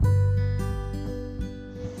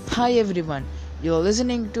Hi everyone, you're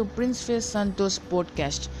listening to Prince Face Santos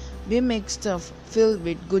podcast. We make stuff filled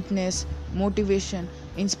with goodness, motivation,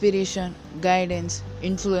 inspiration, guidance,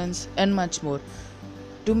 influence, and much more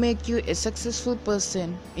to make you a successful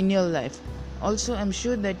person in your life. Also, I'm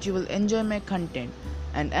sure that you will enjoy my content,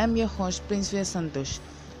 and I'm your host Prince Face Santosh.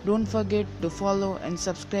 Don't forget to follow and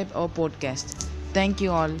subscribe our podcast. Thank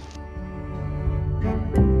you all.